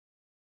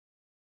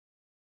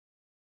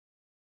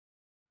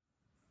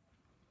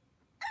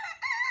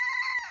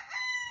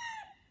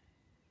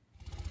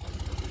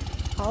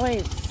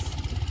Always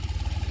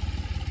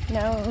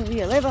know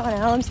you live on a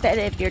homestead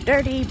if you're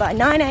dirty by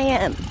 9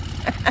 a.m.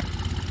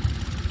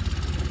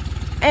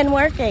 and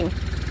working.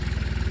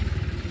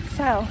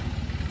 So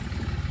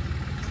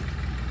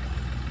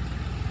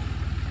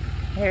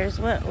here's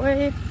what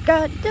we've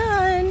got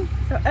done.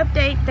 So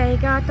update, they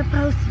got the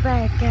posts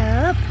back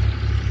up.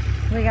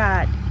 We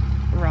got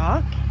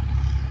rock,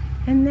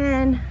 and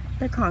then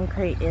the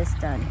concrete is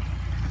done.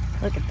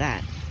 Look at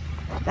that.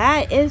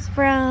 That is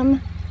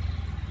from,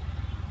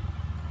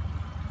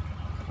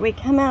 we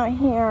come out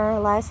here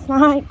last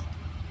night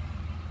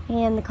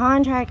and the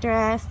contractor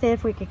asked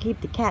if we could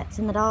keep the cats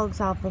and the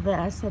dogs off of it.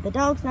 I said the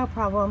dogs no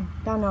problem,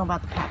 don't know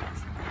about the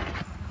cats.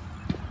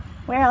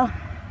 Well,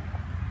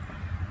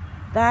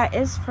 that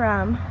is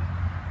from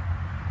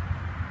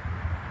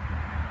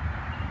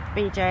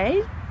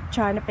BJ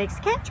trying to fix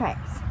cat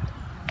tracks.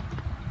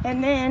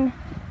 And then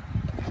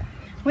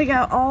we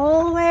go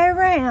all the way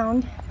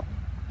around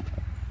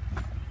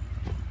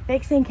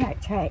fixing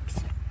cat tracks.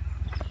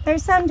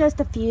 There's just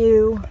a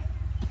few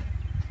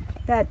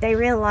that they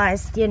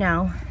realized, you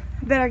know,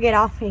 better get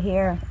off of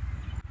here.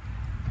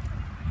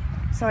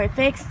 So I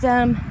fixed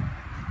them.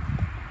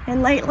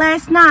 And late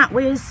last night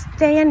we was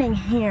standing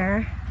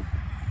here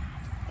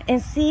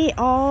and see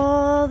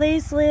all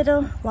these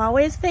little, while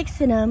we was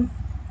fixing them,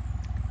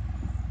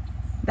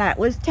 that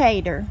was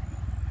Tater.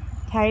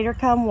 Tater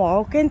come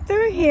walking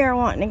through here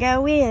wanting to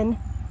go in.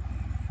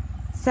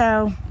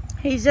 So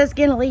he's just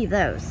gonna leave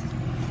those.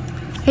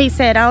 He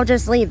said I'll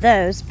just leave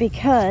those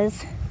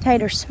because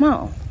Tater's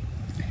small.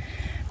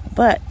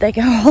 But they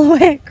go all the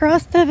way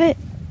across of it.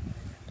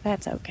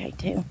 That's okay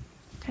too.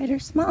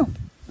 Tater's small.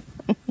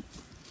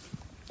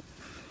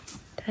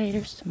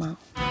 Tater's small.